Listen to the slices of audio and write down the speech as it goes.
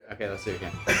Okay, let's do it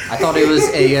again. I thought it was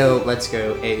Ayo, let's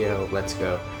go. Ayo, let's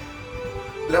go.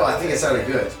 No, I think it sounded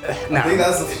good. No. I think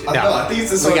that's the. No, I think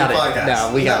it's the sort of podcast.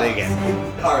 No, we got it again.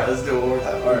 All right, let's do it one more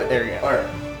time. All right, There you go. All right.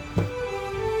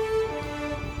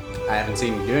 I haven't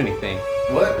seen you do anything.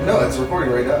 What? No, it's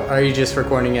recording right now. Are you just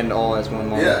recording it all as one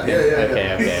long? Yeah.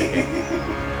 Okay.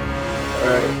 All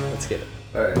right, Let's get it.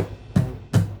 all right.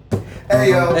 Hey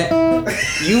yo. Hey,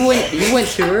 you went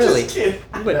too early. Just kidding.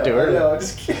 You went too early. No,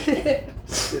 just kidding.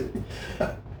 Just kidding.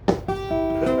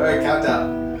 All right,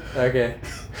 countdown. Okay.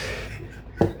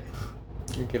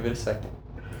 You give it a second.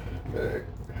 Alright.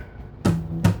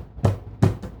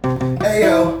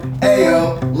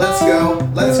 Ayo, let's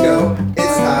go.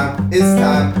 It's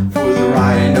time for the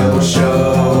Rhino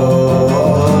Show.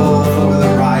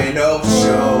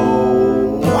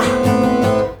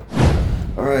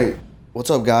 Alright, what's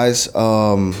up, guys?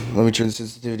 Let me turn the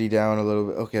sensitivity down a little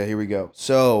bit. Okay, here we go.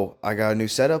 So, I got a new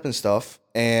setup and stuff,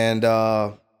 and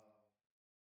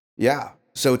yeah.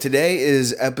 So today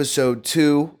is episode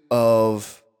 2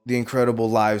 of the Incredible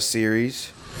Live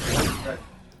series.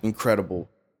 Incredible.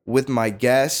 With my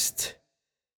guest,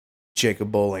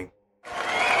 Jacob Boling.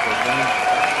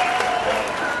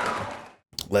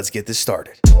 Let's get this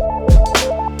started.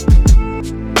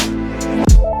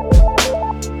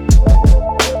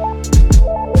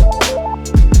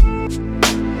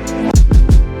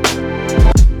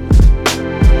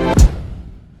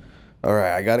 All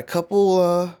right, I got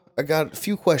a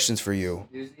few questions for you.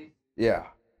 Yeah.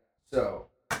 So,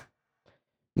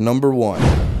 number 1.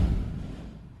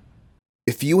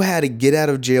 If you had a get out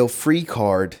of jail free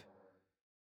card,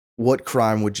 what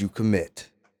crime would you commit?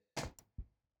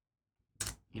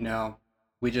 You know,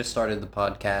 we just started the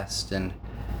podcast, and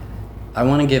I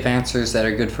want to give answers that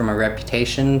are good for my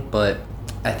reputation, but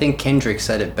I think Kendrick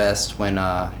said it best when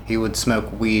he would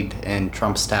smoke weed in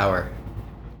Trump's tower.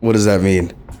 What does that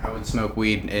mean? I would smoke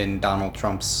weed in Donald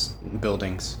Trump's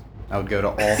buildings. I would go to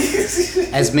all,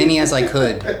 as many as I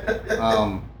could,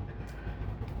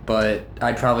 but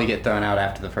I'd probably get thrown out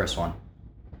after the first one.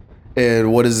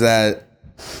 And what is that?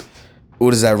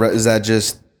 What is that? Is that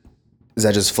just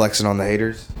flexing on the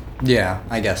haters? Yeah,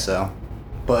 I guess so.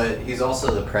 But he's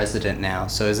also the president now,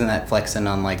 so isn't that flexing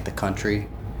on, like, the country?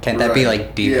 Can't that be,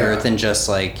 like, deeper than just,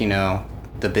 like, you know,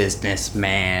 the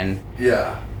businessman?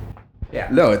 Yeah. Yeah.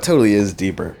 No, it totally is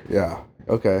deeper. Yeah.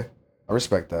 Okay. I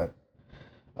respect that.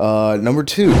 Number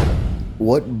 2,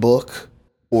 what book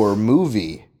or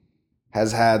movie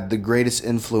has had the greatest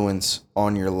influence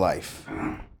on your life?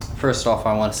 First off,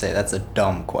 I want to say that's a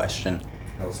dumb question.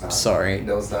 No, it's not. Sorry.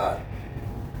 No, it's not.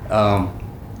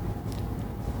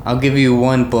 I'll give you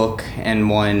one book and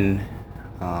one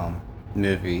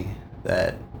movie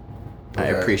that I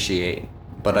appreciate,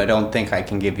 but I don't think I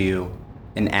can give you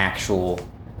an actual,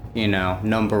 you know,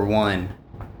 number 1.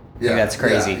 Yeah, that's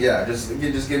crazy. Yeah. Just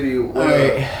give you.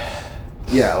 Alright.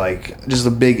 Yeah, like just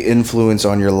a big influence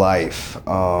on your life.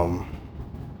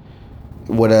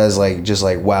 What as like just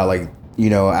like wow, like you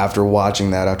know, after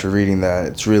watching that, after reading that,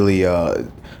 it's really I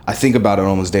think about it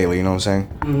almost daily. You know what I'm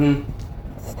saying?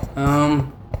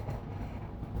 Mm-hmm.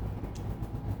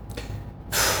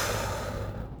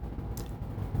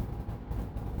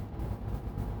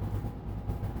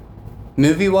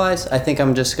 Movie-wise, I think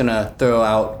I'm just gonna throw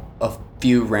out a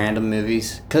few random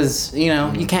movies, cause you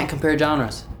know you can't compare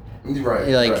genres. Right.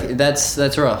 Like right.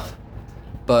 that's rough.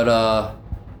 But all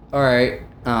right.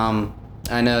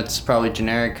 I know it's probably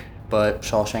generic, but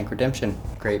Shawshank Redemption,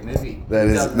 great movie. That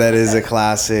is a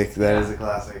classic. That is a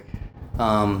classic.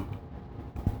 And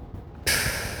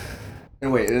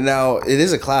wait, now it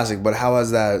is a classic, but how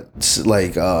has that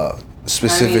like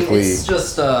specifically? I mean, it's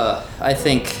just I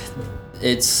think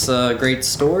it's a great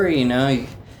story. You know,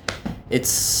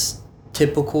 it's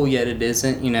typical yet it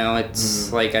isn't. You know,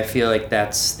 it's like I feel like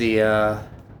that's the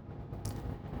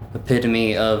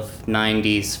epitome of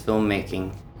 90s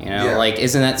filmmaking. You know, like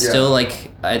isn't that still like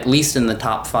at least in the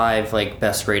top 5 like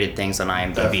best rated things on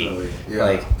IMDb? Definitely. Yeah.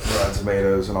 Like Rotten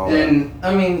Tomatoes and all that. and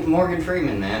I mean Morgan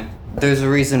Freeman, man. There's a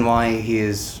reason why he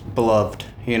is beloved,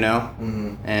 you know?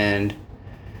 Mm-hmm. And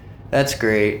that's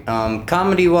great.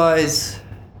 Comedy wise,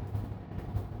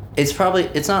 it's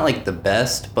not like the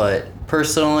best, but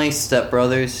personally, Step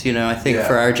Brothers, you know, I think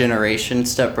for our generation,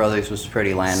 Step Brothers was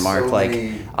pretty landmark.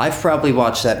 I've probably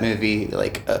watched that movie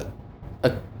like a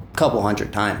couple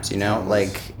hundred times, you know?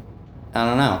 Like, I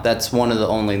don't know. That's one of the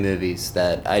only movies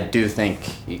that I do think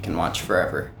you can watch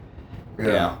forever.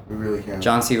 Yeah, we really can.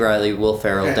 John C. Reilly, Will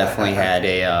Ferrell definitely had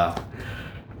a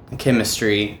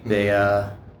chemistry. They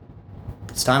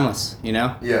it's timeless, you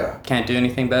know? Yeah. Can't do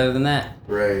anything better than that.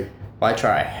 Right. Why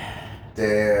try?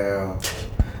 Damn.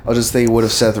 I'll just think, what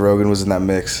if Seth Rogen was in that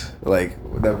mix? Like,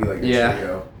 that'd be like a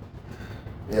trio.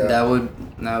 Yeah. That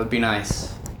would be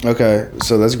nice. Okay,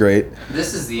 so that's great.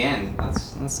 This is the end.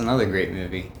 That's another great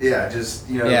movie. Yeah, just,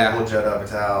 the whole Judd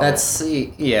Apatow. That's,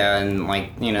 and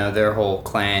like, their whole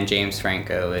clan, James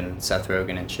Franco and Seth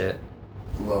Rogen and shit.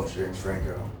 Love James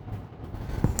Franco.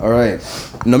 All right,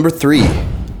 number 3.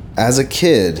 As a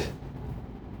kid,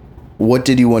 what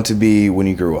did you want to be when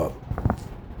you grew up?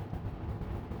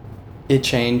 It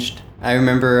changed. I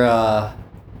remember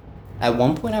at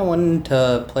one point I wanted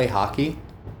to play hockey.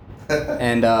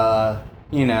 And,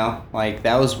 like,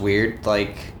 that was weird.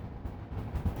 Like,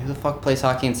 who the fuck plays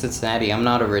hockey in Cincinnati? I'm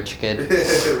not a rich kid.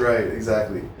 Right,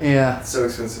 exactly. Yeah. It's so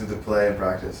expensive to play and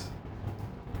practice.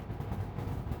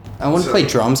 I want to play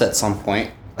drums at some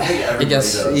point. I think everybody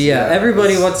does. Yeah,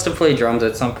 everybody wants to play drums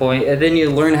at some point, and then you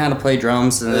learn how to play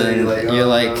drums, and then you're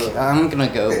like, I'm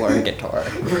gonna go learn guitar.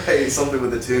 Right, something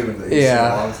with a tune that you sing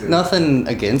along to. Nothing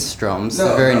against drums.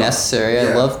 They're very necessary.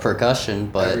 I love percussion,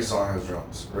 but every song has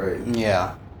drums, right?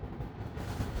 Yeah.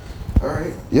 All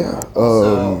right. Yeah.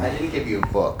 So I didn't give you a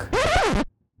book.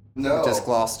 No. Just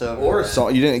glossed over. Or a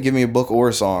song. You didn't give me a book or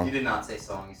a song. You did not say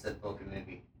song. You said book and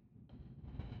movie.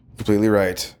 Completely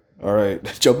right. All right.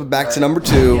 Jumping back to number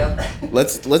 2. Yep.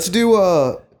 Let's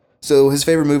do so his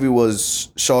favorite movie was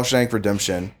Shawshank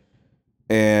Redemption.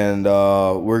 And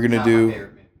we're going to do my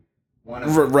favorite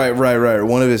movie. Right.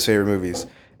 One of his favorite movies.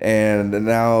 And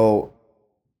now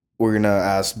we're going to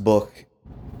ask book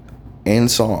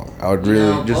and song. I would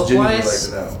really just genuinely like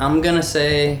to know. I'm going to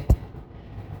say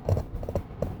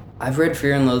I've read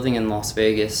Fear and Loathing in Las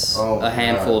Vegas a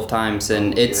handful of times,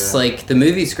 and it's like the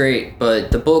movie's great,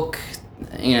 but the book,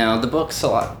 the book's a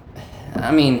lot.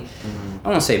 I mean, I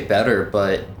don't want to say better,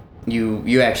 but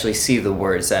you actually see the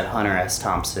words that Hunter S.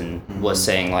 Thompson was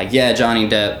saying. Like, yeah, Johnny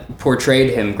Depp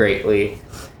portrayed him greatly,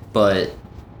 but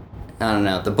I don't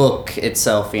know. The book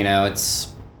itself, it's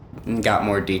got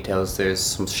more details. There's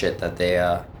some shit that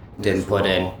they didn't put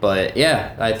in, but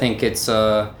yeah, I think it's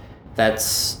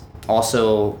that's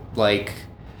also like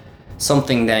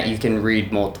something that you can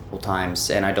read multiple times,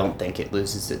 and I don't think it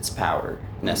loses its power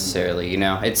necessarily.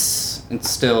 It's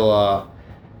still a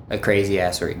crazy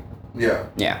ass read. Yeah.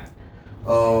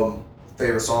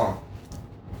 Favorite song?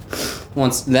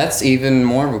 That's even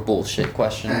more of a bullshit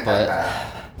question, but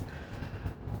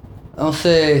I'll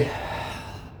say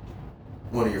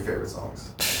one of your favorite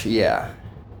songs. Yeah.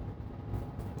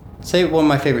 Say one of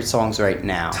my favorite songs right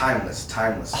now. Timeless.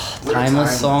 Timeless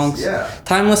songs? Yeah.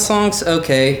 Timeless songs?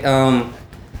 Okay.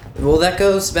 Well, that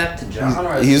goes back to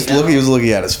genre. He was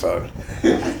looking at his phone.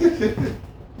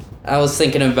 I was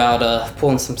thinking about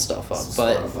pulling some stuff up,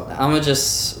 but I'm gonna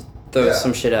just throw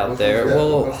some shit out there.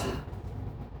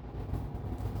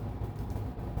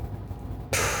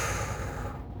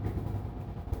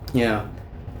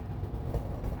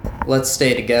 Let's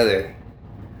Stay Together.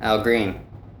 Al Green.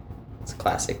 It's a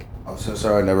classic. I'm so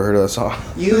sorry, I never heard of that song.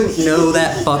 You know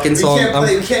that fucking song.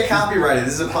 You can't copyright it.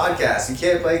 This is a podcast. You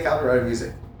can't play copyrighted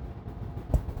music.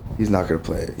 He's not gonna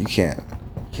play it. You can't.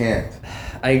 You can't.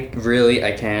 I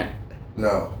can't.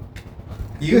 No.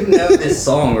 You know this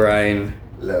song, Ryan.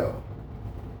 No.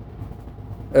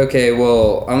 Okay,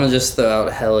 well, I'm gonna just throw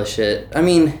out hella shit. I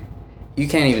mean, you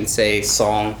can't even say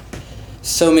song.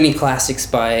 So many classics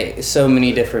by so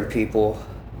many different people.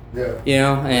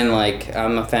 Yeah. And like,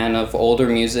 I'm a fan of older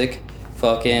music.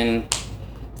 Fucking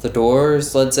The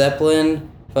Doors, Led Zeppelin,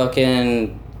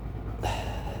 fucking...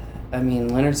 I mean,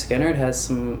 Leonard Skinner has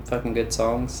some fucking good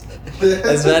songs.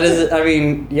 As bad as it, I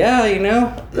mean,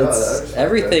 it's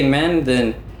everything, man.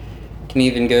 Then can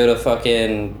even go to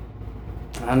fucking,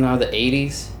 I don't know, the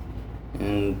 80s.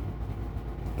 And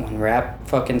when rap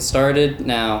fucking started,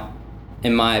 now,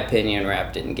 in my opinion,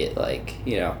 rap didn't get like,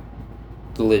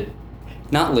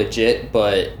 not legit,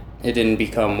 but it didn't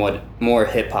become more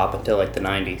hip-hop until like the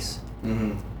 90s.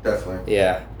 Mm-hmm, definitely.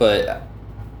 Yeah, but...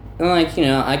 And like,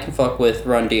 I can fuck with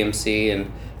Run DMC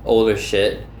and older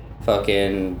shit.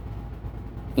 Fucking,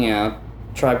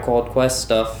 Tribe Called Quest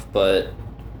stuff, but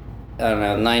I don't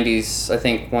know, 90s, I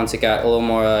think once it got a little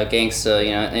more gangsta,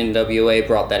 NWA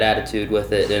brought that attitude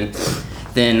with it, and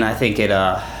then I think it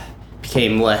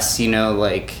became less,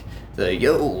 like the,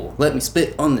 yo, let me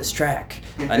spit on this track.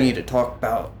 I need to talk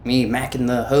about me macking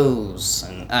the hose,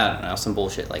 and I don't know, some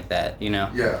bullshit like that,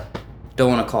 Yeah. Don't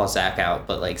want to call Zach out,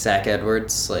 but like Zach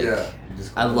Edwards, like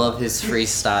I love his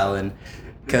freestyling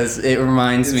because it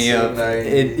reminds me of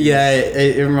it. Yeah,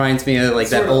 it reminds me of like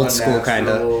that old school kind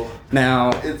of.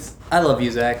 Now I love you,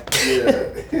 Zach.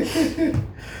 Yeah.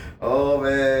 Oh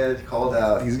man, called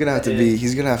out. He's gonna have to be.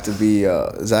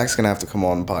 Zach's gonna have to come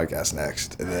on the podcast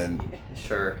next, and then.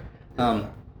 Sure.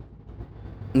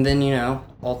 And then,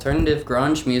 alternative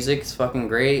grunge music is fucking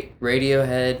great.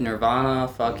 Radiohead, Nirvana,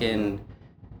 fucking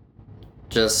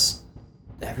just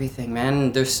everything,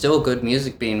 man. There's still good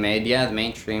music being made. Yeah, the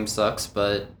mainstream sucks,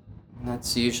 but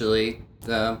that's usually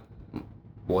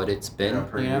what it's been.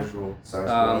 Pretty usual.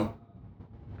 Sounds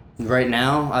right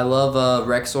now, I love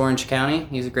Rex Orange County.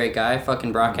 He's a great guy.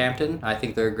 Fucking Brockhampton. I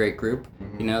think they're a great group.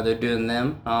 Mm-hmm. They're doing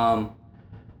them.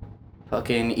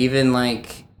 Fucking even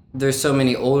like there's so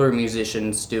many older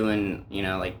musicians doing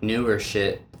like newer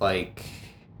shit like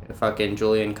fucking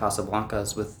Julian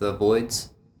Casablancas with the Voids.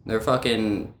 They're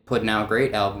fucking putting out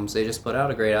great albums. They just put out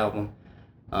a great album.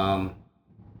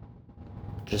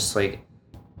 Just like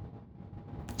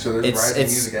so there's rising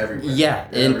music everywhere. Yeah,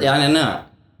 and I don't know.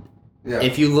 Yeah.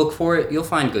 If you look for it, you'll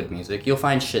find good music. You'll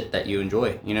find shit that you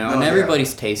enjoy, and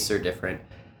everybody's tastes are different.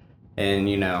 And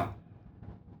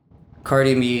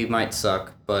Cardi B might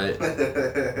suck, but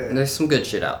there's some good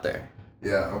shit out there.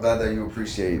 Yeah, I'm glad that you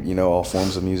appreciate, all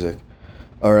forms of music.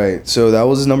 All right, so that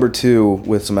was number 2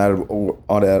 with some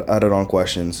added on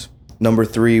questions. Number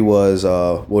 3 was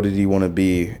what did he want to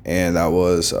be, and that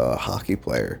was a hockey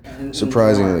player.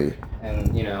 Surprisingly.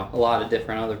 And a lot of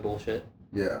different other bullshit.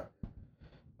 Yeah.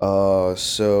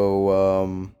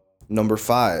 Number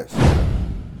 5.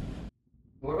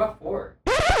 What about 4?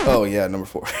 Oh yeah, number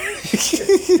 4.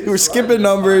 We're skipping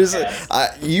numbers.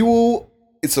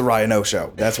 It's the Ryan O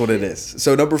show. That's what it is.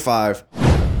 So number 5.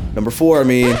 Number 4,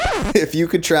 if you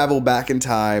could travel back in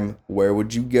time, where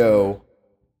would you go?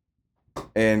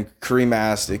 And Kareem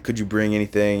asked, could you bring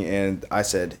anything? And I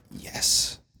said,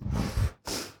 yes.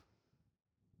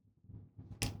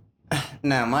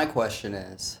 Now, my question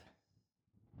is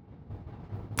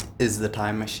the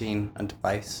time machine a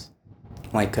device?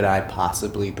 Like, could I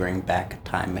possibly bring back a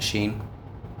time machine?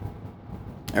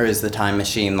 Or is the time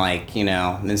machine like,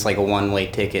 it's like a one-way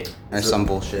ticket or some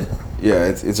bullshit? Yeah,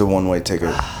 it's a one-way ticket.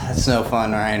 That's no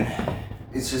fun, Ryan.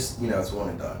 It's just, it's one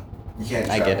and done. You can't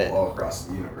travel all across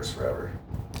the universe forever.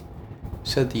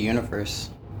 So the universe.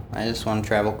 I just want to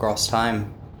travel across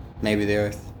time. Maybe the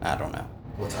Earth. I don't know.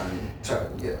 Well, time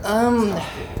travel, yeah.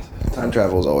 Time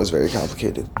travel is always very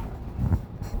complicated.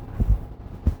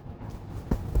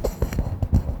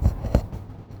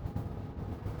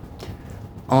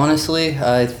 Honestly,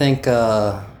 I think,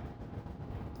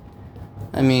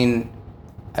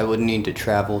 I would need to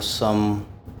travel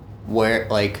somewhere,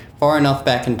 like, far enough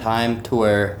back in time to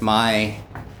where my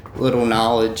little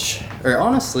knowledge, or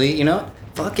honestly,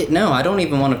 fuck it, no, I don't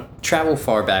even want to travel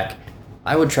far back.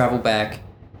 I would travel back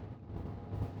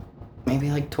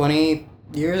maybe like 20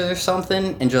 years or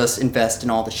something and just invest in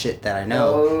all the shit that I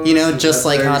know. Just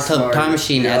like Hot Tub Time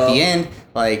Machine at the end.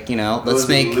 Like, let's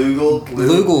make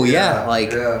Lugal, yeah.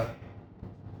 Like, yeah.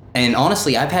 And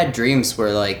honestly, I've had dreams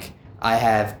where, like, I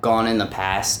have gone in the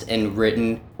past and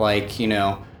written, like,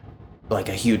 like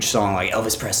a huge song, like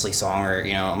Elvis Presley song or,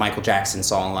 a Michael Jackson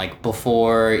song, like,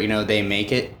 before, they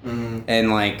make it. Mm-hmm.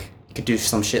 And, like, you could do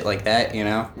some shit like that,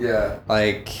 Yeah.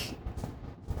 Like,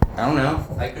 I don't know.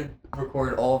 I could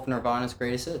record all of Nirvana's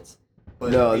greatest hits.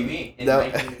 Would be me in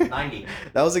 1990.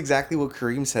 That was exactly what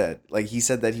Kareem said. Like, he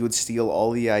said that he would steal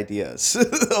all the ideas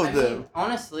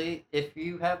honestly, if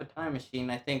you have a time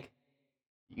machine, I think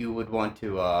you would want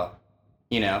to,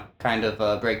 kind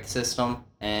of break the system,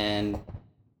 and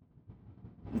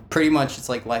pretty much it's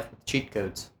like life with cheat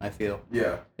codes, I feel.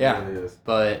 Yeah. Yeah. It really is.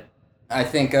 But I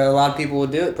think a lot of people would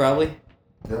do it, probably.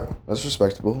 Yeah, that's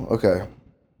respectable. Okay.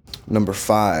 Number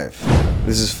 5.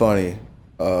 This is funny.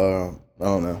 I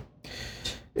don't know.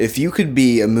 If you could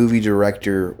be a movie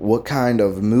director, what kind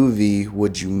of movie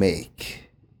would you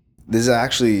make? This is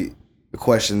actually a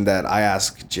question that I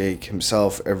ask Jake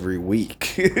himself every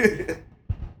week.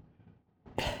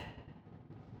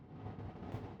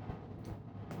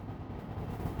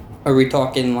 Are we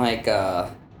talking like,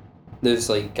 there's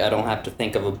like, I don't have to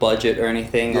think of a budget or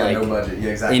anything? Yeah, like, no budget. Yeah,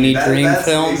 exactly. Any dream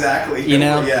film? Exactly.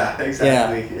 Yeah, exactly.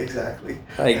 Yeah. Exactly.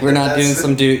 Like, we're not doing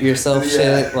some do-it-yourself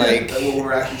shit. Like, that's what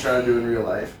we're actually trying to do in real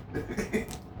life.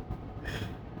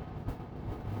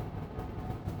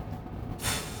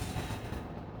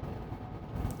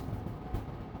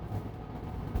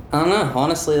 I don't know.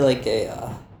 Honestly, like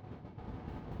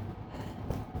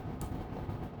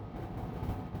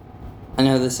I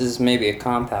know this is maybe a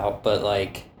cop-out, but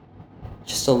like,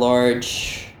 just a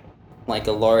large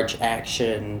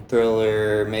action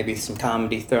thriller, maybe some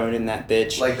comedy thrown in that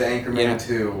bitch. Like the Anchorman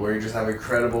 2, where you just have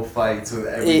incredible fights with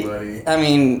everybody.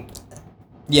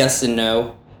 Yes and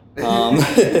no.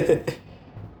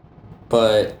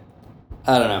 But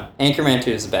I don't know. Anchorman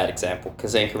 2 is a bad example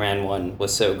because Anchorman 1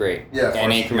 was so great. Yeah,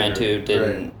 and Anchorman 2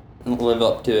 didn't live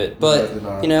up to it. But,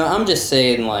 I'm just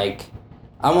saying, like,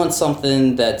 I want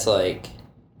something that's like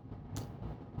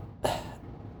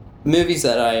movies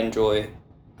that I enjoy.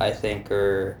 I think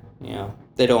are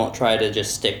they don't try to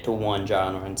just stick to one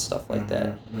genre and stuff like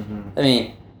that. I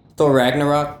mean, Thor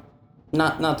Ragnarok,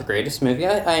 not the greatest movie.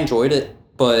 I enjoyed it,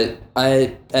 but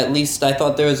I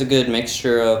thought there was a good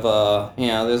mixture of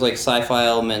there's like sci-fi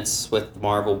elements with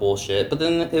Marvel bullshit, but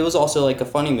then it was also like a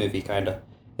funny movie kind of,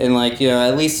 and like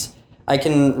at least I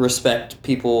can respect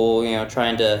people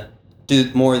trying to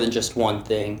do more than just one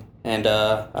thing, and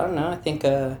I don't know. I think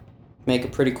make a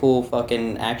pretty cool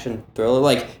fucking action thriller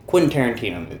like Quentin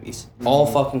Tarantino movies, all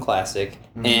fucking classic,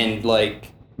 and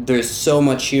like there's so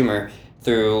much humor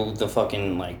through the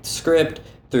fucking like script,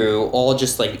 through all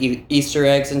just like Easter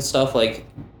eggs and stuff. Like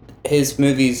his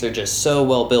movies are just so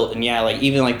well built, and yeah, like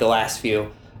even like the last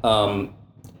few, or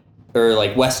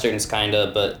like westerns kind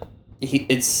of, but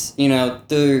it's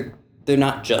they're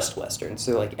not just westerns.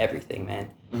 They're like everything, man.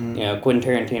 Quentin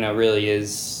Tarantino really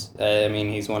is. I mean,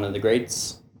 he's one of the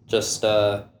greats. Just with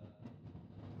all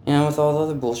the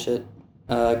other bullshit,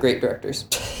 great directors.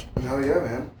 Hell yeah,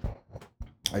 man.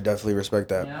 I definitely respect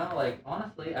that. Like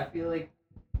honestly, I feel like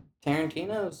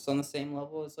Tarantino's on the same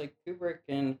level as like Kubrick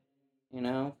and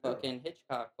fucking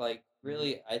Hitchcock. Like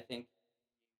really, I think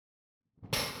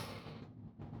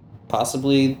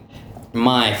possibly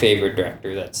my favorite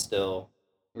director that's still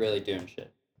really doing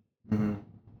shit.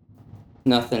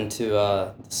 Nothing to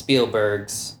the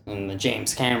Spielbergs and the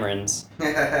James Camerons,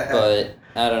 but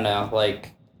I don't know.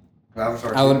 Like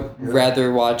I would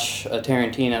rather watch a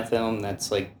Tarantino film that's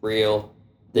like real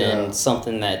than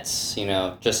something that's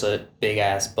just a big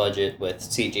ass budget with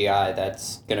CGI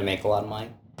that's gonna make a lot of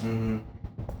money.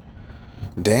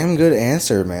 Damn good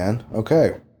answer, man.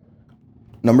 Okay.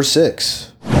 Number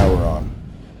 6. Now we're on.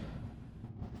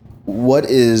 What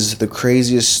is the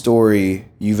craziest story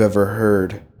you've ever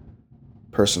heard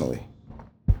personally?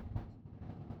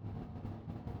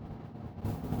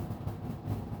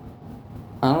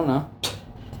 I don't know.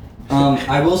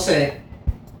 I will say,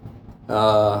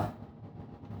 I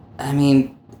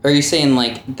mean, are you saying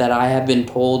like that I have been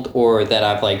told or that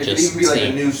I've like just It could even be like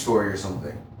seen? a news story or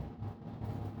something.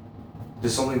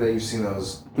 Just something that you've seen that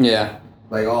was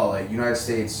like United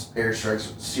States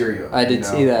airstrikes Syria. I did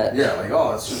see that. Yeah, like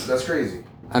that's crazy.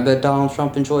 I bet Donald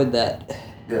Trump enjoyed that.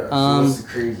 Yeah. So what's the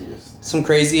craziest? Some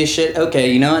craziest shit.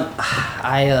 Okay, you know what?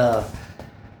 I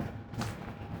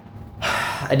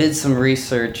did some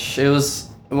research. It was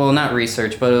not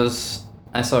research, but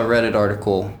I saw a Reddit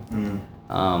article.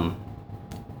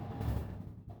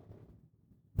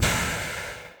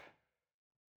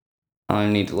 I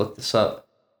need to look this up.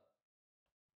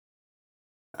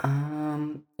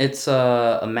 It's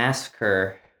a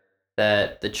massacre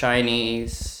that the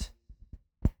Chinese,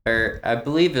 or I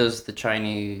believe it was the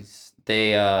Chinese.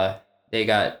 They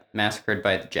got massacred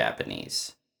by the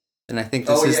Japanese, and I think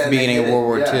this is the beginning of World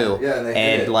War II. Yeah,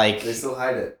 and like they still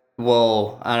hide it.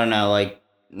 Well, I don't know, like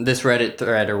this Reddit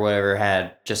thread or whatever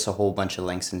had just a whole bunch of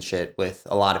links and shit with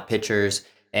a lot of pictures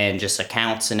and just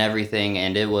accounts and everything,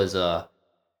 and it was it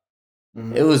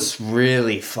was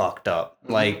really fucked up.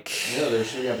 Like they're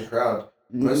shooting at the crowd.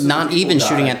 Not even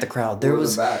shooting at the crowd. There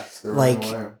was like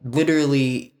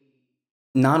literally,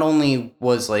 not only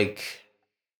was like,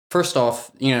 first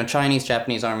off, Chinese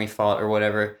Japanese army fought or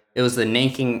whatever. It was the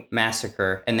Nanking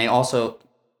massacre, and they also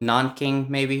Nanking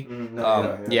maybe.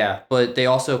 Yeah, but they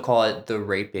also call it the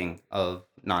raping of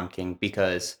Nanking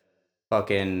because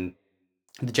fucking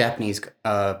the Japanese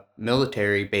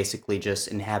military basically just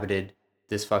inhabited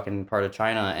this fucking part of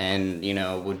China and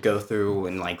would go through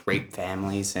and like rape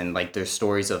families, and like there's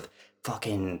stories of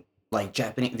fucking like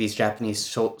Japanese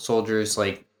soldiers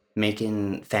like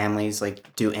making families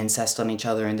like do incest on each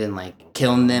other and then like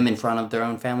killing them in front of their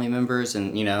own family members,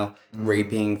 and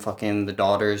raping fucking the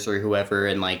daughters or whoever,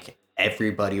 and like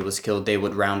everybody was killed. They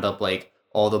would round up like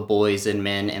all the boys and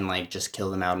men and like just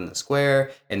kill them out in the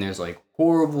square, and there's like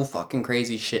horrible fucking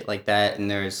crazy shit like that. And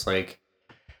there's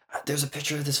a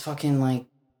picture of this fucking like,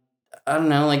 I don't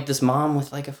know, like this mom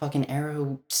with like a fucking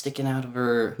arrow sticking out of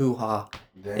her hoo-ha.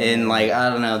 And like, I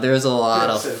don't know, there's a lot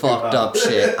of fucked up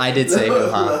shit. I did say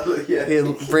hoo-ha.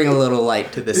 It'll bring a little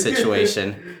light to the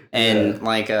situation. And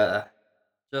like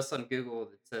just on Google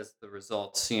it says the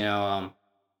results,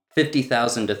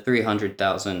 50,000 to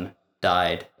 300,000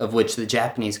 died, of which the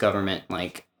Japanese government,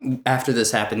 like after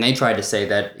this happened, they tried to say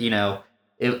that it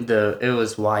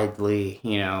was widely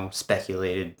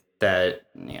speculated that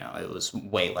it was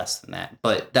way less than that,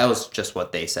 but that was just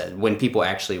what they said. When people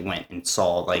actually went and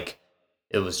saw, like,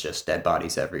 it was just dead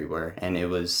bodies everywhere, and it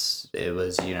was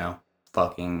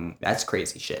fucking, that's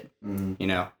crazy shit.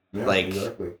 Yeah, Like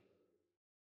exactly.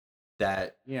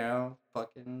 that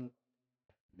fucking.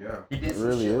 Yeah, You did it some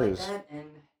really shit is. like that, and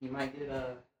you might get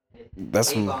a.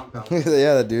 That's some,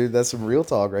 yeah, dude. That's some real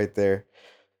talk right there.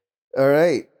 All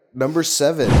right, number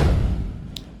 7.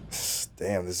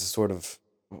 Damn, this is sort of,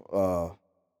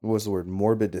 what's the word?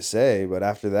 Morbid to say, but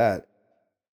after that,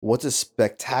 what's a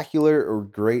spectacular or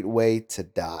great way to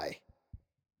die?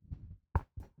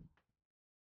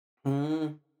 I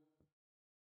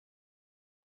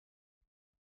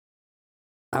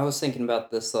was thinking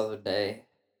about this the other day.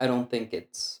 I don't think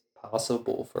it's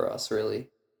possible for us, really.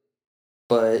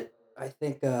 But I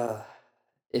think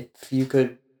if you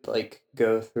could, like,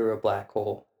 go through a black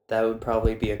hole, that would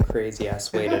probably be a crazy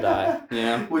ass way to die, you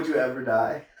know? Would you ever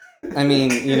die? I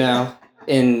mean,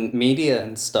 in media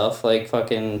and stuff, like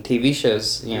fucking TV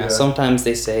shows, sometimes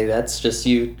they say that's just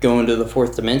you going to the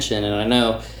fourth dimension. And I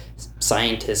know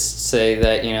scientists say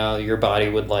that, your body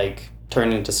would, like,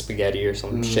 turn into spaghetti or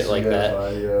some shit like that.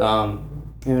 Yeah.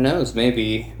 Who knows?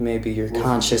 Maybe your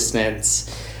consciousness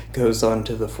goes on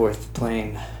to the fourth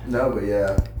plane. No, but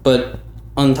yeah. But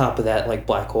on top of that, like,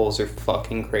 black holes are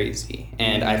fucking crazy.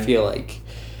 And I feel like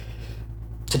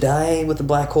to die with a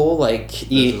black hole, like,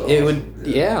 it would,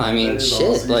 yeah, I mean, shit,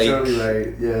 awesome. Like, you're totally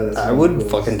right. Yeah, that's I would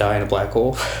fucking die in a black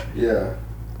hole. Yeah.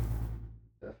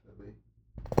 Definitely.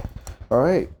 All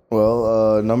right.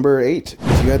 Well, number 8.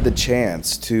 If you had the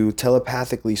chance to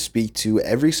telepathically speak to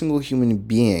every single human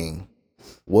being,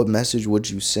 what message would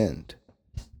you send?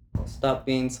 Stop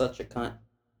being such a cunt.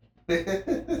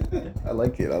 I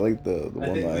like it. I like the one line.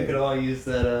 I think we could all use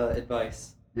that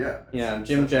advice. Yeah. Yeah,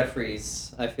 Jim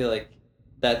Jeffries, I feel like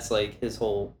that's like his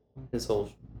whole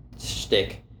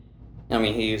shtick. I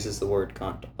mean, he uses the word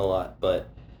cunt a lot, but...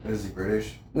 Is he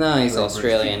British? No, he's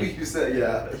Australian. You said,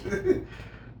 yeah.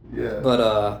 Yeah.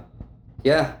 But,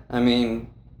 yeah, I mean,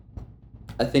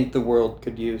 I think the world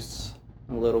could use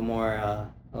a little more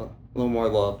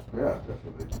love. Yeah,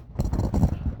 definitely.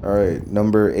 All right,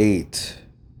 number 9.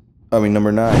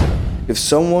 If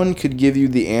someone could give you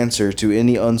the answer to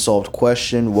any unsolved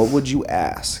question, what would you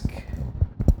ask?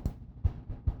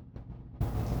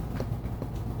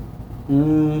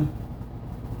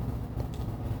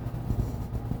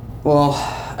 Well,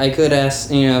 I could ask,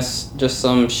 just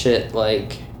some shit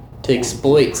like to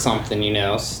exploit something,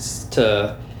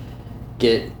 to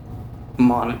get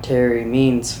monetary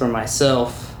means for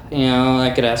myself.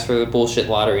 I could ask for the bullshit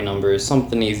lottery numbers,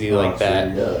 something easy like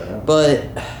that. Yeah. But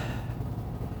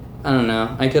I don't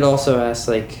know. I could also ask,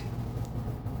 like,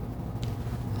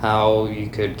 how you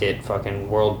could get fucking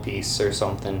world peace or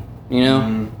something,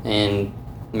 And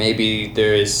maybe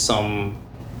there is some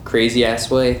crazy ass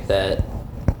way that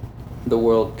the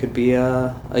world could be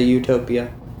a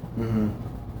utopia.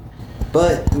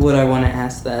 But would I want to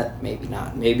ask that? Maybe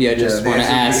not. Maybe I just want to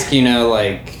ask,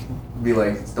 like... Be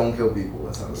like, don't kill people.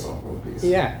 That's how to solve world peace.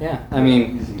 Yeah. I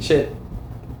mean, easy. Shit.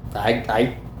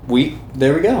 There we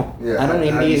go. Yeah, I don't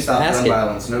even need to ask it.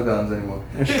 Violence, no guns anymore.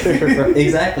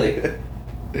 Exactly.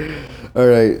 All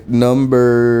right,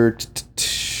 number 10.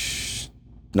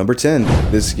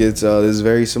 This is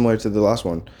very similar to the last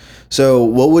one. So,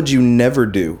 what would you never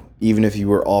do, even if you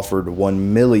were offered $1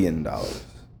 million? $1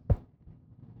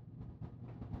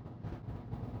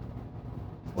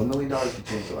 million could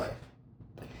change your life.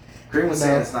 Kareem was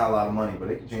saying it's not a lot of money, but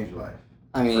it could change your life.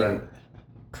 I mean, forever.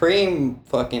 Kareem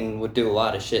fucking would do a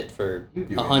lot of shit for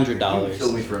 $100. You'd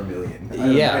kill me for $1 million.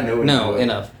 I know in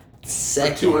a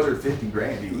second. For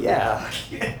 $250,000. Yeah.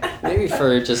 Maybe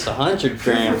for just $100,000.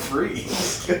 For free.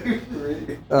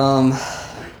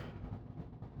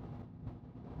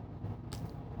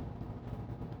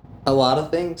 A lot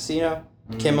of things,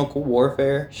 chemical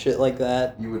warfare, shit like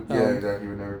that. You would, exactly. You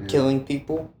would never do killing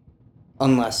people.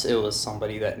 Unless it was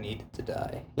somebody that needed to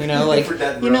die. Like,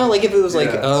 like if it was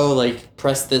like,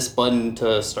 press this button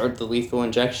to start the lethal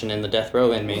injection in the death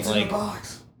row inmate. What's in the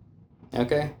box?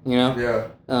 Okay, Yeah.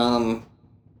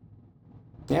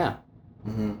 Yeah.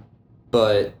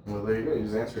 But... Well, there you go. You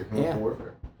just answered chemical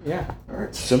warfare. Yeah. All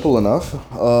right. Simple enough.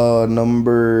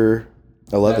 Number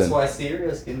 11. That's why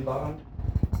Syria's getting bombed.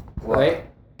 Right?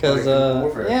 Because,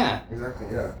 yeah. Exactly,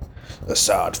 yeah.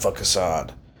 Assad, fuck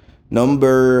Assad.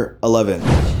 Number 11.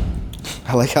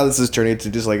 I like how this is turning into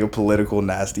just like a political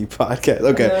nasty podcast.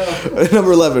 Okay.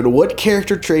 Number 11. What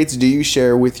character traits do you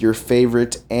share with your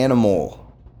favorite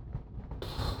animal?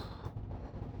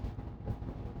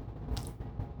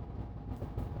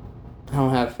 I don't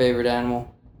have a favorite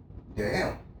animal.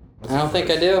 Damn. I don't think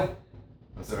I do.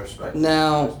 That's respect.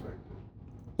 Now,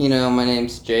 my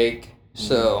name's Jake,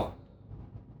 so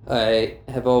I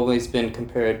have always been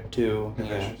compared to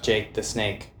Jake the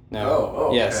Snake.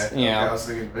 No. Yes. Okay. I was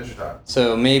thinking Adventure Time.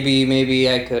 So maybe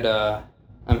I could.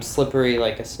 I'm slippery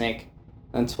like a snake.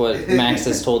 That's what Max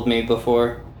has told me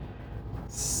before.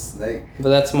 Snake. But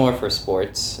that's more for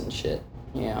sports and shit.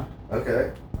 Yeah.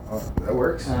 Okay. That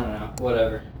works. I don't know.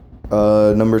 Whatever.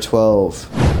 Number 12.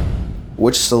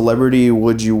 Which celebrity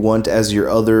would you want as your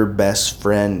other best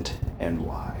friend and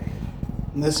why?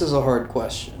 This is a hard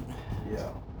question. Yeah.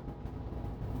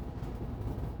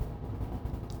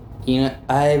 You know,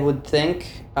 I would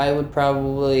think I would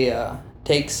probably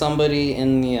take somebody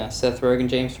in the Seth Rogen,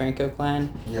 James Franco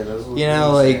clan. Yeah, those would you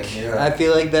know, like, yeah. I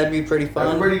feel like that'd be pretty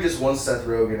fun. Everybody just wants Seth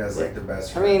Rogen as, like, the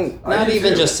best friend. I mean, not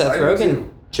even just Seth Rogen.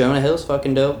 Jonah Hill's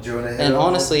fucking dope. Jonah Hill. And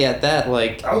honestly, at that,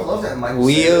 like... I would love that Michael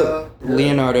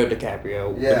Leonardo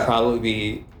DiCaprio would probably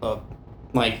be,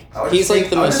 he's, like,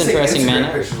 the most interesting man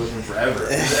ever. Pictures with him forever.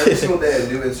 Every single day, a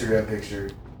new Instagram picture.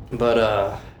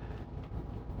 But,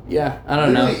 yeah, I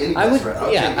don't know.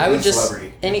 I would just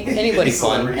anybody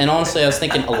fun. And honestly, I was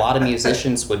thinking a lot of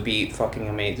musicians would be fucking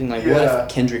amazing. Like, what if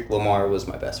Kendrick Lamar was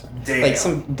my best friend? Damn. Like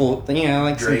some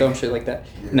some dumb shit like that.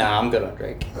 Yeah. Nah, I'm good on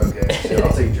Drake. Okay, so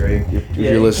I'll take Drake if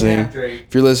you're listening.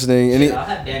 If you're listening, I'll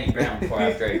have Danny Brown before I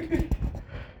have Drake.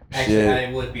 Actually,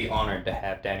 I would be honored to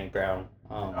have Danny Brown.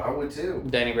 I would too.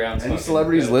 Danny Brown's any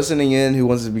celebrities listening in who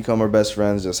wants to become our best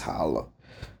friends, just holla.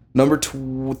 Number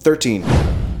 13.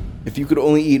 If you could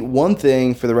only eat one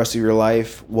thing for the rest of your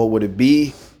life, what would it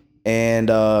be? And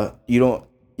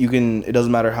it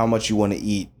doesn't matter how much you want to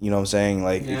eat. You know what I'm saying?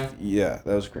 Like, that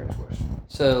was a great question.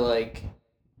 So, like,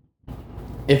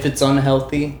 if it's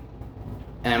unhealthy,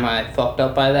 am I fucked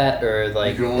up by that? Or,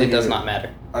 like, it does not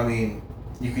matter? I mean,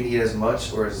 you can eat as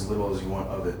much or as little as you want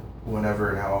of it,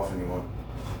 whenever and how often you want.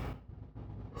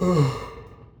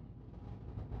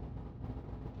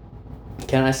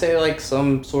 Can I say, like,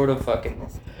 some sort of fucking...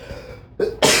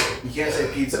 You can't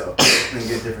say pizza and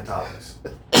get different toppings.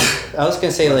 I was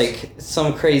gonna say, like,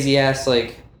 some crazy ass,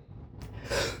 like,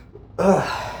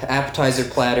 appetizer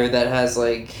platter that has,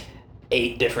 like,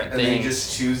 8 different things. And then you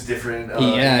just choose different.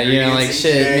 Like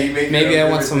shit. Maybe I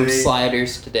want some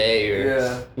sliders today,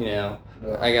 or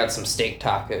I got some steak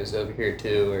tacos over here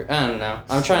too, or I don't know.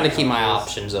 I'm trying to keep my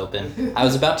options open. I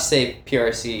was about to say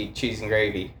PRC cheese and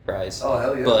gravy fries. Oh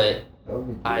hell yeah! But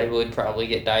I would probably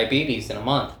get diabetes in a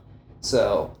month.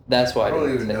 So that's why I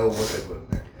don't even know what they put in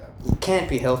there. Yeah. It can't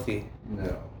be healthy.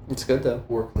 No. It's good though.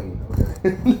 Or clean.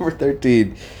 Okay. Number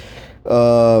 13.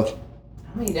 How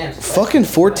many damn fucking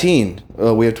 14.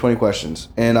 We have 20 questions,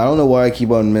 and I don't know why I keep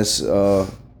on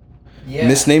misnaming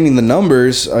the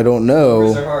numbers. I don't know.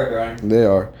 Numbers are hard, Ryan. They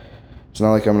are. It's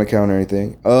not like I'm gonna count or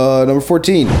anything. Number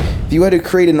 14. If you had to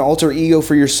create an alter ego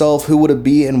for yourself, who would it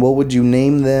be, and what would you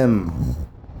name them?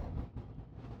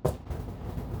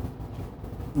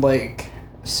 Like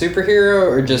superhero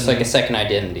or just like a second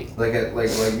identity? Like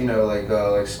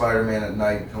Spider-Man at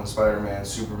night becomes Spider-Man,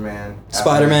 Superman.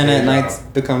 Spider-Man at night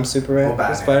becomes Superman.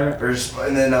 Well, Spider-Man. And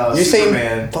then you're Superman.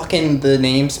 Saying fucking the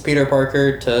names Peter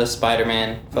Parker to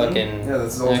Spider-Man. Fucking yeah,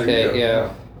 that's the alter ego.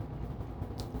 Yeah.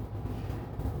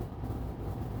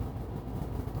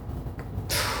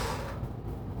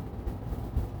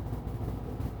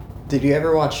 Did you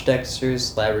ever watch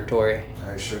Dexter's Laboratory?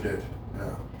 I sure did.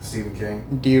 Yeah. Stephen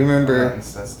King. Do you remember?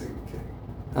 That's Stephen King.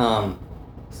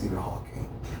 Stephen Hawking.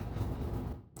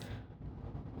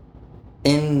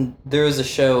 There was a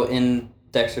show in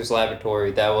Dexter's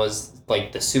Laboratory that was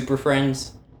like the Super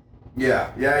Friends. Yeah.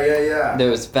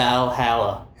 There was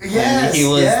Valhalla. Yes. And he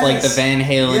was like the Van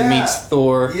Halen meets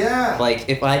Thor. Yeah. Like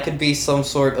if I could be some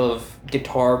sort of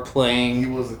guitar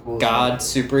playing god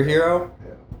superhero,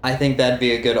 I think that'd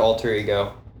be a good alter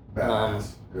ego.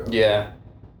 Yeah.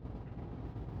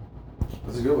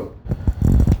 That's a good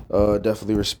one.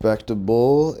 Definitely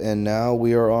respectable. And now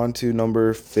we are on to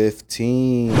number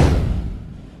 15.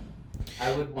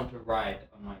 I would want to ride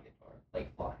on my guitar,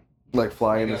 like flying. Like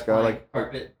flying in the sky, like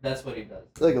carpet. That's what he does.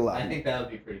 Like a lot. I think that would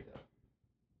be pretty good.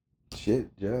 Shit,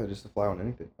 yeah, just to fly on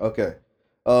anything. Okay.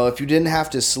 If you didn't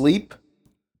have to sleep,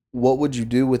 what would you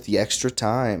do with the extra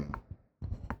time?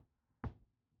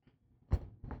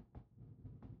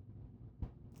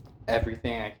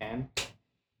 Everything I can.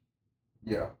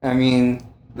 Yeah. I mean...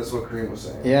 That's what Kareem was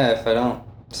saying. Yeah, if I don't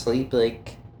sleep,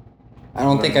 like... I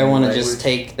don't think I want to just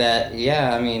take that...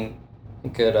 Yeah, I mean... I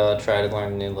could try to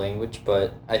learn a new language,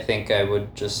 but I think I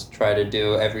would just try to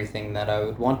do everything that I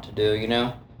would want to do, you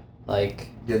know? Like...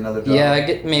 Get another job? Yeah,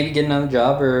 maybe get another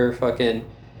job or fucking...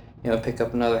 pick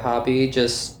up another hobby,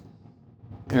 just...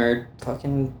 Or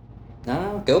fucking... I don't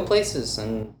know, go places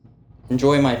and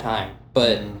enjoy my time.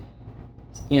 But...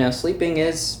 sleeping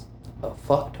is a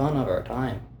fuck ton of our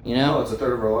time, No, it's a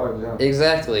third of our lives, yeah.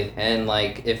 Exactly. And,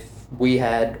 like, if we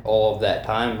had all of that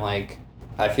time, like,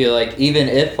 I feel like even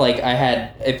if like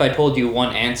if I told you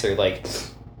one answer, like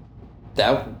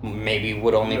that maybe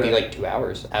would only be like 2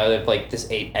 hours out of like this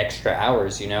 8 extra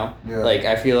hours, you know? Yeah. Like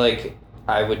I feel like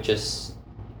I would just,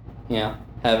 you know,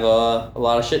 have a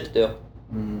lot of shit to do.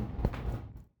 Mm-hmm.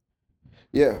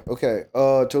 Yeah, okay.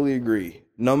 Totally agree.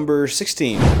 Number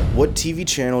 16. What TV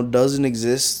channel doesn't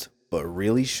exist but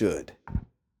really should?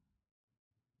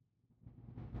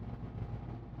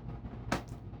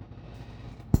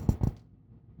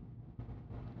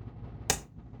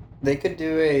 They could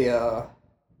do a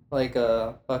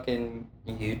fucking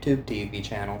YouTube TV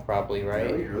channel, probably, right?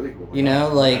 That'd be really cool. You know,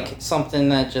 like something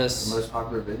that just the most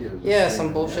popular videos. Yeah,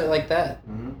 some bullshit like that.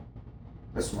 Mm-hmm.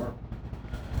 That's smart.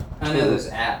 I know there's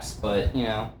apps, but you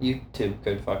know, YouTube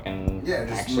could fucking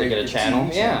just actually get a channel.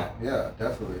 Yeah,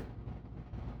 definitely.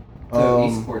 So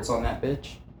esports on that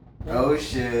bitch. Oh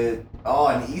shit! Oh,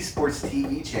 an esports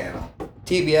TV channel.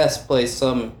 TBS plays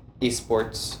some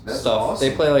esports That's stuff. awesome.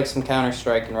 They play like some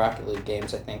Counter-Strike and Rocket League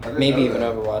games, I think. Maybe even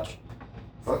Overwatch.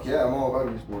 Fuck yeah, I'm all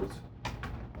about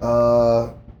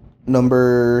esports.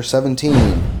 Number 17.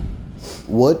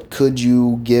 What could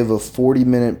you give a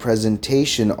 40-minute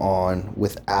presentation on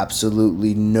with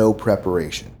absolutely no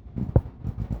preparation?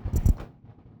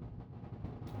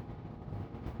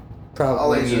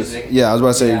 Probably music. Yeah, I was about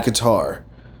to say guitar.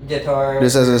 Guitar.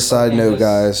 Just as a side note,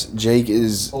 guys, Jake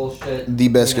is bullshit, the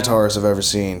best guitarist I've ever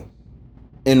seen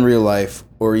in real life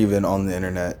or even on the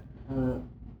internet.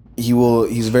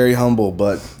 He's very humble,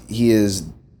 but he's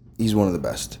one of the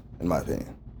best in my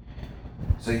opinion.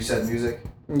 So you said music?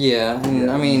 Yeah,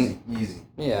 and I mean, easy.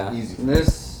 Yeah, easy.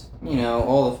 There's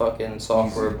all the fucking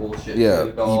software bullshit. Yeah,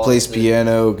 dude, he plays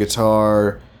piano,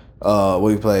 guitar. What do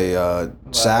you play?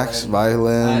 Sax,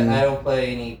 violin. I don't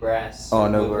play any brass.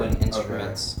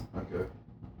 Instruments. Okay.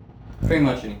 Pretty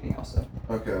much anything else though.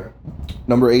 Okay.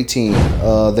 Number 18.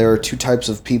 There are 2 types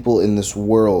of people in this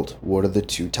world. What are the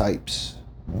 2 types?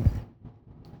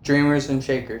 Dreamers and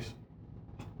shakers.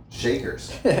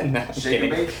 Shakers. No, Shaker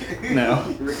bake?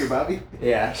 No. Ricky Bobby?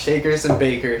 Yeah, shakers and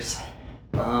bakers.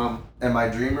 Am I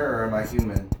dreamer or am I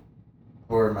human?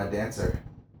 Or am I dancer?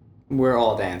 We're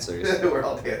all dancers. We're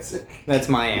all dancing. That's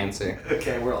my answer.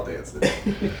 Okay, we're all dancing.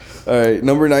 Alright,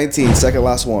 number 19, second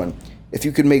last one. If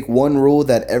you could make one rule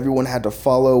that everyone had to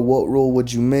follow, what rule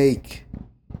would you make?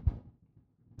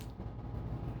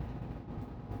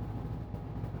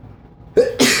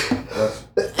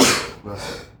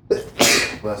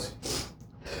 Bless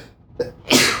you.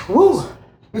 Woo!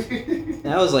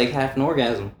 That was like half an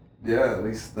orgasm. Yeah, at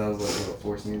least that was like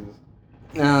 4 sneezes.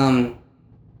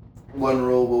 One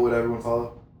rule, what would everyone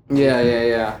follow?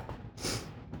 Yeah.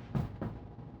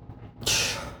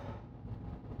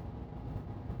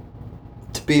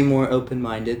 To be more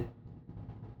open-minded.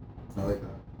 I like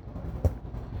that.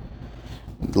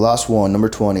 The last one, number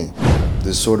 20. This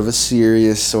is sort of a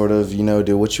serious,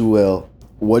 do what you will.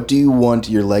 What do you want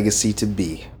your legacy to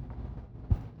be?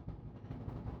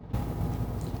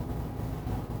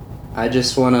 I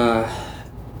just want to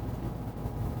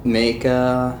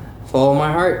follow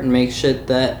my heart and make shit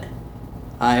that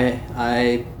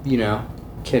I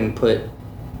can put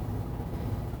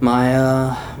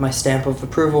my stamp of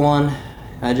approval on.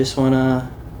 I just want to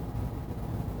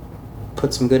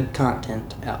put some good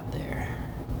content out there.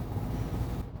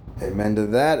 Amen to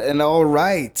that. And all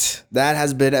right, that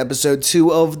has been episode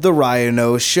 2 of The Ryan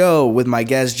O Show with my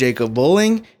guest Jacob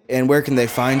Boling. And where can they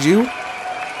find you?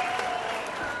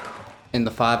 In the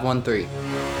 513.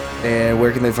 And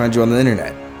where can they find you on the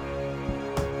internet?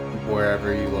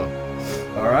 Wherever you look.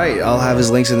 All right, I'll have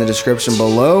his links in the description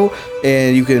below,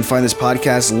 and you can find this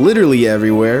podcast literally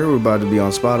everywhere. We're about to be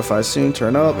on Spotify soon.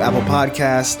 Turn up, Apple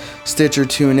Podcasts, Stitcher,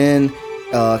 TuneIn,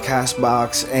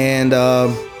 Castbox, and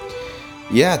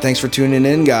thanks for tuning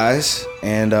in, guys,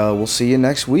 and we'll see you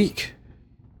next week.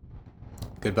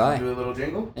 Goodbye. Do a little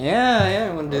jingle?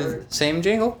 Yeah. Want to do the same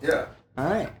jingle? Yeah. All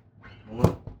right.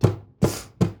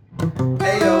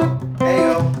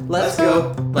 Ayo, let's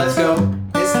go.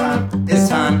 It's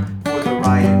time for the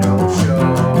Ryan O Show.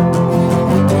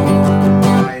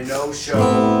 Ryan O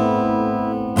Show.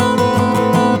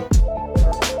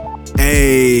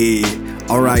 Hey,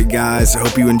 alright guys, I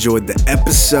hope you enjoyed the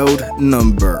episode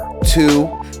number 2.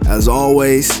 As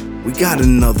always, we got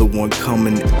another one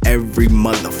coming every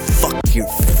motherfucking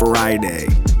Friday.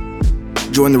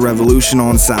 Join the revolution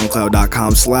on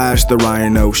SoundCloud.com/The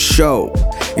Ryan O Show.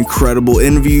 Incredible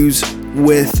interviews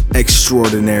with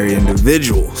extraordinary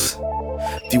individuals.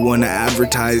 If you want to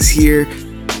advertise here,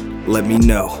 let me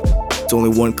know. It's only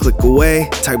one click away.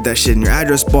 Type that shit in your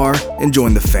address bar and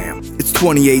join the fam. It's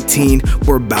 2018.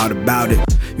 We're about it.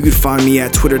 You can find me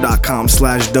at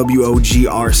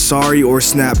twitter.com/WOGRSorry or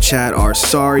Snapchat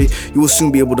rsorry. You will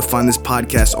soon be able to find this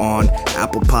podcast on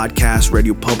Apple Podcasts,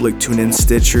 Radio Public, TuneIn,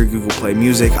 Stitcher, Google Play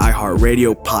Music,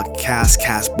 iHeartRadio, Podcast,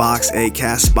 CastBox,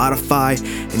 Acast, Spotify,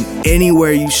 and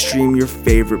anywhere you stream your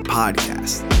favorite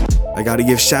podcast. I gotta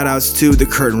give shout outs to The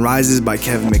Curtain Rises by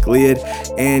Kevin McLeod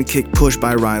and Kick Push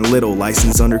by Ryan Little,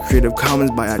 licensed under Creative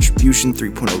Commons by Attribution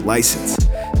 3.0 license.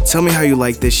 Tell me how you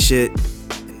like this shit,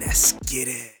 and let's get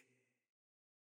it.